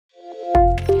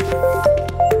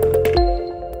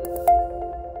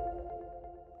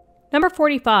Number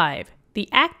 45. The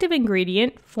active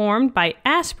ingredient formed by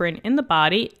aspirin in the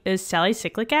body is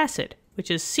salicylic acid,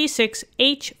 which is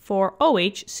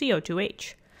C6H4OH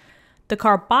CO2H. The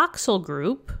carboxyl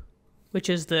group, which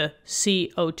is the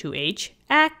CO2H,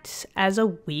 acts as a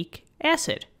weak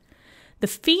acid. The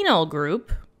phenol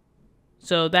group,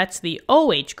 so that's the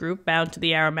OH group bound to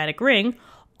the aromatic ring,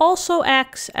 also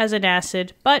acts as an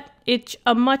acid, but it's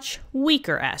a much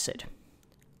weaker acid.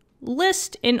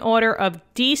 List in order of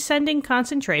descending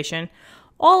concentration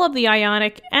all of the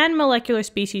ionic and molecular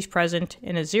species present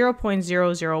in a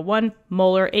 0.001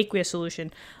 molar aqueous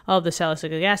solution of the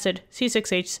salicylic acid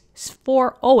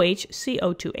C6H4OH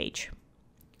CO2H.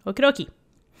 Okie dokie.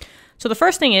 So the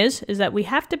first thing is that we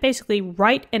have to basically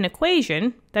write an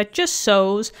equation that just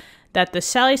shows that the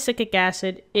salicylic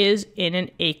acid is in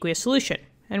an aqueous solution.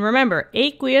 And remember,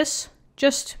 aqueous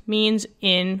just means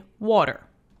in water.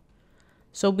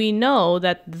 So we know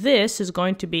that this is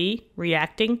going to be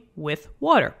reacting with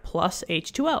water plus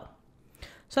H2O.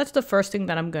 So that's the first thing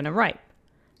that I'm going to write.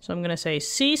 So I'm going to say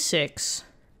C6H4OH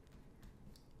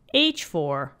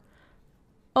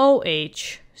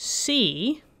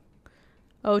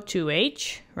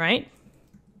CO2H, right?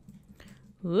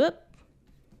 Whoop.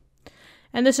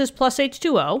 And this is plus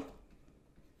H2O.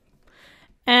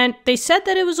 And they said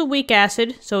that it was a weak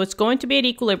acid, so it's going to be at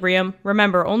equilibrium.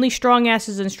 Remember, only strong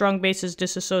acids and strong bases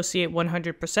dissociate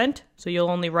 100%, so you'll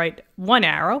only write one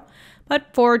arrow.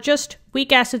 But for just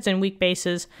weak acids and weak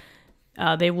bases,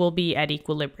 they will be at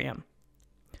equilibrium.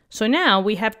 So now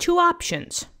we have two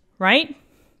options, right?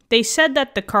 They said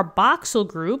that the carboxyl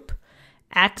group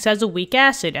acts as a weak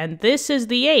acid, and this is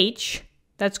the H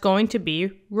that's going to be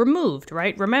removed,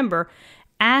 right? Remember,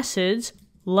 acids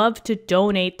love to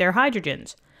donate their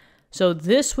hydrogens. So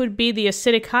this would be the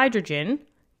acidic hydrogen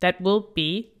that will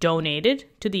be donated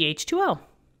to the H2O.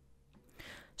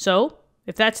 So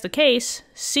if that's the case,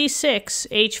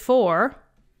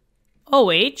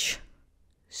 C6H4OH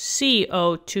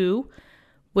CO2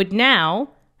 would now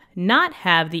not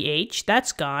have the H,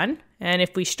 that's gone. And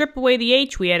if we strip away the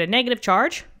H, we add a negative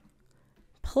charge,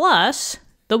 plus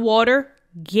the water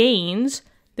gains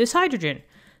this hydrogen.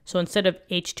 So instead of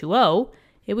H2O,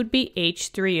 it would be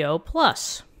H3O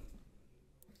plus.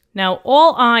 Now,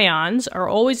 all ions are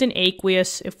always in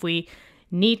aqueous if we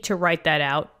need to write that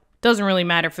out. Doesn't really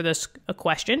matter for this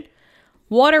question.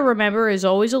 Water, remember, is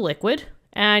always a liquid.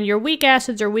 And your weak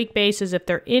acids or weak bases, if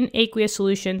they're in aqueous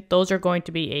solution, those are going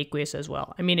to be aqueous as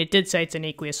well. I mean, it did say it's an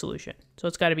aqueous solution, so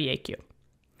it's got to be AQ.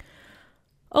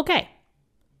 Okay,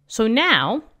 so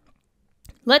now,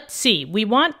 let's see. We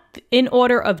want in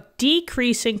order of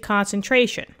decreasing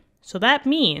concentration. So that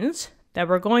means that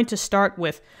we're going to start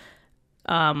with,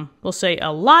 we'll say,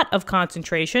 a lot of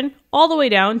concentration all the way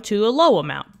down to a low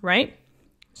amount, right?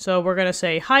 So we're going to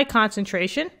say high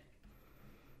concentration.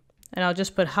 And I'll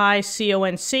just put high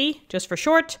CONC just for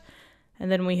short. And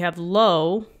then we have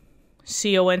low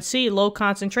CONC, low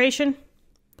concentration.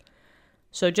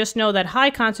 So just know that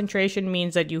high concentration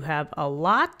means that you have a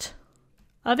lot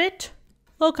of it.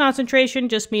 Low concentration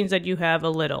just means that you have a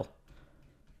little.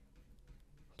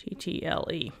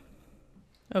 TTLE.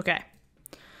 Okay.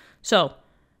 So,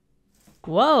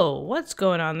 whoa, what's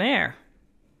going on there?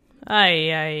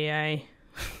 Anyway,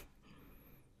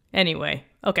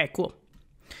 okay, cool.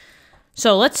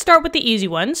 So let's start with the easy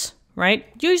ones, right?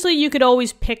 Usually you could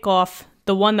always pick off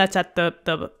the one that's at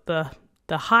the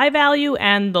high value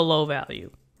and the low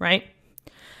value, right?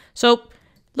 So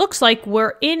looks like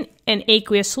we're in an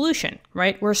aqueous solution,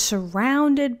 right? We're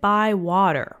surrounded by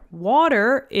water.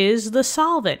 Water is the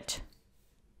solvent.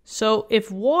 So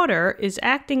if water is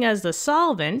acting as the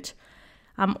solvent,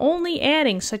 I'm only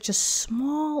adding such a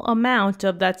small amount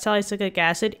of that salicylic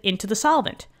acid into the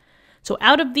solvent. So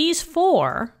out of these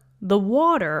four, the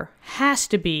water has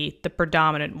to be the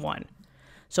predominant one.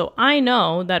 So I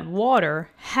know that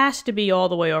water has to be all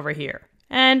the way over here.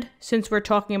 And since we're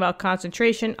talking about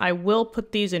concentration, I will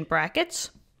put these in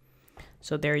brackets.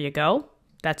 So there you go.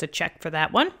 That's a check for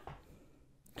that one.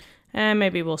 And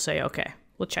maybe we'll say, okay,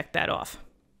 we'll check that off.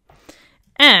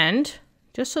 And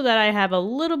just so that I have a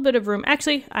little bit of room,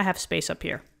 actually, I have space up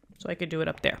here, so I could do it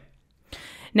up there.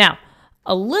 Now,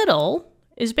 a little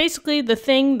is basically the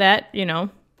thing that, you know,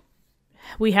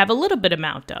 we have a little bit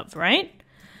amount of, right?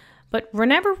 But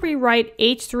whenever we write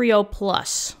H3O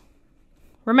plus,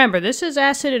 remember, this is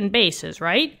acid and bases,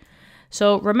 right?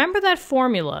 So remember that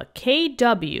formula,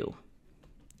 Kw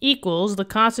equals the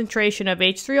concentration of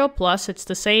H3O plus. It's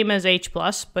the same as H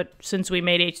plus, but since we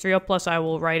made H3O plus, I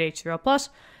will write H3O plus,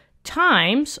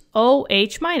 times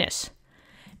OH minus.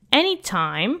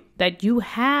 anytime that you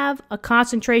have a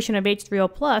concentration of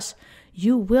H3O+,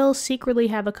 you will secretly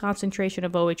have a concentration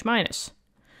of OH-.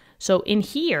 So in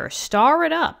here, star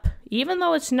it up. Even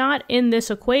though it's not in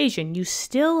this equation, you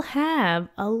still have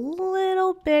a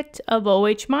little bit of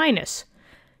OH-,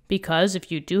 because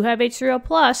if you do have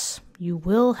H3O+, you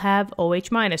will have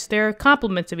OH-. They're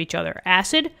complements of each other,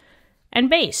 acid and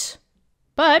base.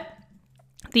 But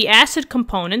the acid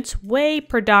components way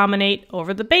predominate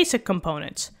over the basic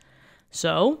components.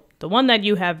 So the one that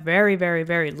you have very, very,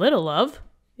 very little of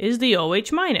is the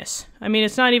OH-. I mean,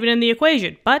 it's not even in the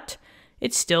equation, but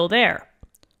it's still there.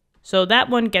 So that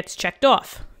one gets checked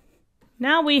off.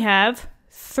 Now we have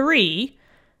 3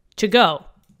 to go.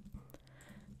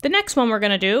 The next one we're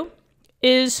going to do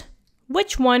is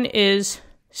which one is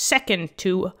second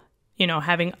to,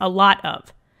 having a lot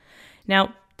of.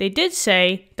 Now, they did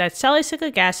say that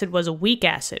salicylic acid was a weak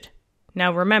acid.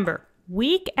 Now remember,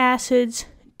 weak acids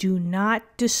do not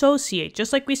dissociate.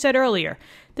 Just like we said earlier,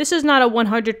 this is not a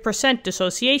 100%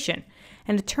 dissociation.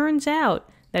 And it turns out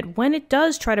that when it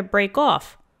does try to break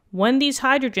off, when these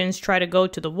hydrogens try to go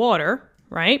to the water,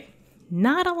 right,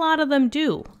 not a lot of them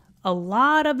do. A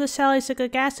lot of the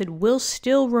salicylic acid will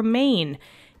still remain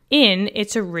in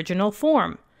its original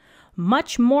form,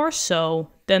 much more so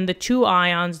than the 2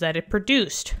 ions that it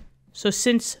produced. So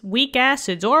since weak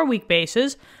acids or weak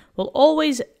bases will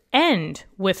always end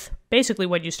with basically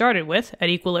what you started with at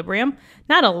equilibrium,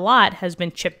 not a lot has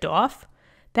been chipped off.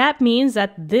 That means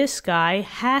that this guy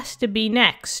has to be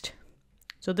next.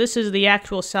 So this is the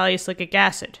actual salicylic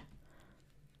acid.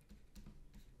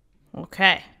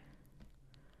 Okay.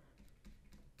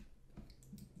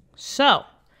 So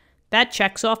that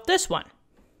checks off this one.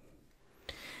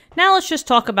 Now let's just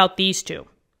talk about these two.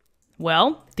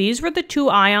 Well, these were the 2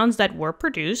 ions that were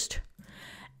produced,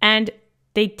 and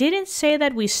they didn't say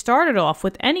that we started off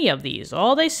with any of these.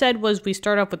 All they said was we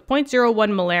start off with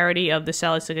 0.01 molarity of the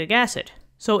salicylic acid.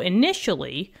 So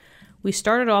initially, we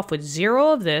started off with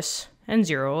 0 of this and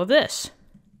 0 of this.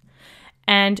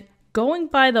 And going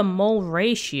by the mole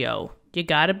ratio, you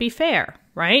gotta be fair,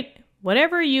 right?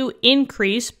 Whatever you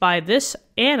increase by this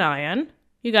anion,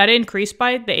 you got to increase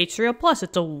by the H3O+.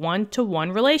 It's a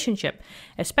 1-to-1 relationship,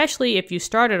 especially if you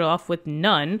started off with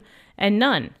none and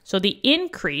none. So the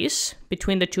increase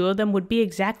between the 2 of them would be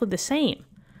exactly the same.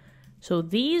 So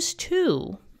these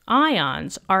 2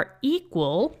 ions are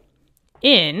equal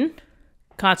in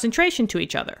concentration to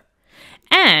each other.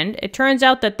 And it turns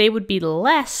out that they would be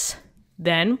less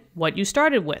than what you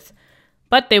started with,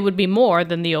 but they would be more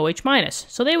than the OH-.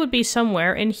 So they would be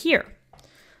somewhere in here.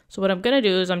 So what I'm going to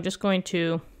do is I'm just going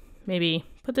to maybe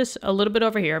put this a little bit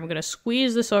over here. I'm going to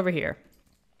squeeze this over here.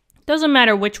 Doesn't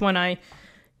matter which one I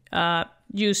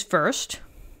use first.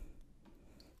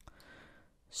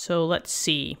 So let's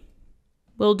see.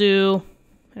 We'll do,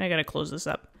 and I got to close this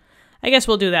up. I guess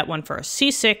we'll do that one first.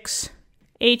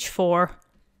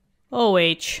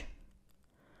 C6H4OH.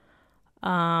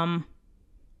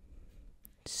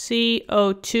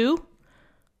 CO2,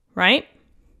 right?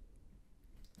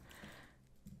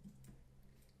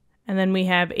 And then we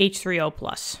have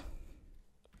H3O+.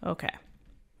 Okay.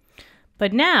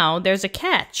 But now there's a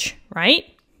catch, right?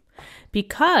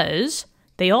 Because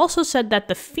they also said that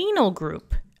the phenol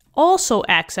group also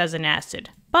acts as an acid,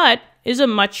 but is a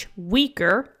much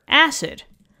weaker acid.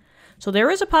 So there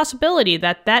is a possibility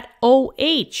that that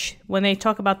OH, when they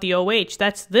talk about the OH,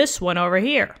 that's this one over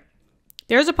here.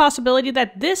 There's a possibility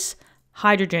that this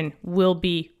hydrogen will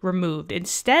be removed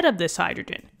instead of this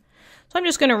hydrogen. So I'm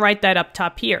just going to write that up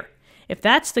top here. If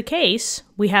that's the case,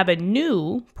 we have a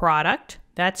new product.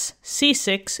 That's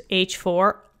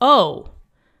C6H4O,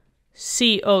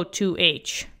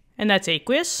 CO2H, and that's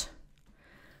aqueous.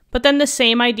 But then the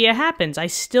same idea happens. I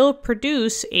still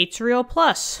produce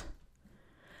H3O+.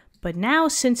 But now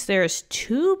since there's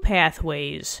 2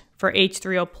 pathways for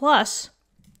H3O+,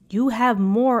 you have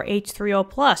more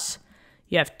H3O+.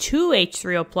 You have 2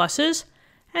 H3O+,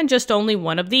 and just only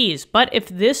one of these. But if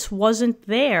this wasn't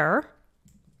there,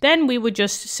 then we would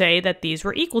just say that these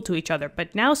were equal to each other.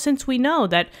 But now since we know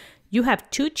that you have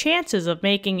 2 chances of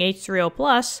making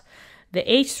H3O+, the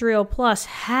H3O+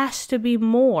 has to be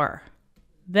more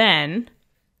than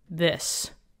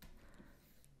this.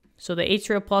 So the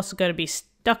H3O+ is going to be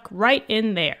stuck right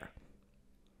in there.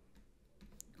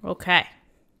 Okay.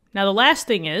 Now the last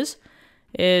thing is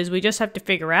we just have to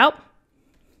figure out,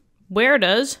 where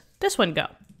does this one go?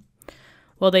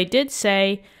 Well, they did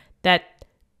say that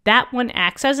that one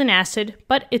acts as an acid,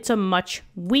 but it's a much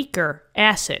weaker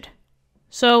acid.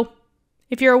 So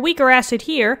if you're a weaker acid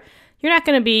here, you're not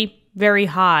going to be very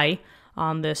high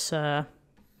on this,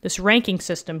 this ranking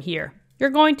system here. You're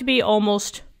going to be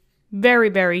almost very,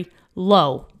 very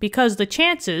low because the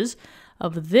chances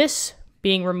of this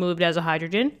being removed as a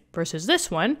hydrogen versus this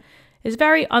one is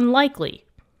very unlikely.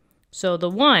 So the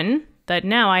one that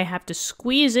now I have to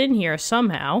squeeze in here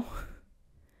somehow,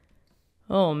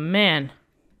 oh man,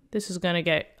 this is going to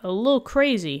get a little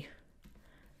crazy.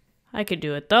 I could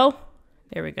do it though.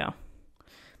 There we go.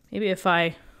 Maybe if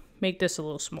I make this a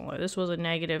little smaller. This was a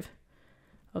negative.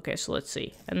 Okay, so let's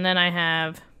see. And then I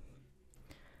have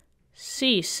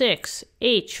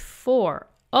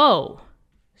C6H4O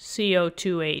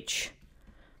CO2H.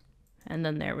 And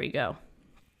then there we go.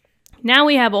 Now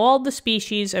we have all the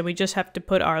species and we just have to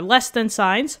put our less than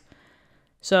signs.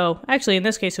 So actually in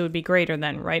this case it would be greater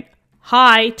than, right?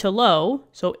 High to low.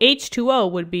 So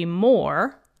H2O would be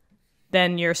more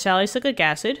than your salicylic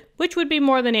acid, which would be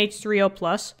more than H3O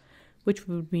plus, which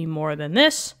would be more than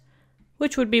this,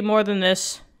 which would be more than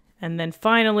this, and then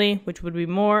finally, which would be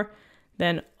more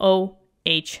than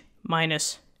OH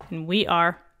minus. And we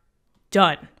are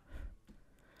done.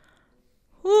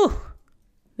 Whew.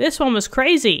 This one was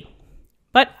crazy.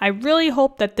 But I really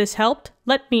hope that this helped.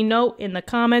 Let me know in the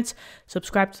comments.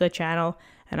 Subscribe to the channel.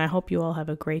 And I hope you all have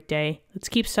a great day. Let's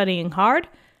keep studying hard.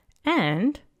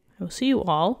 And I will see you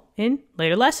all in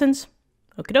later lessons.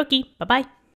 Okie dokie.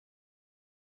 Bye-bye.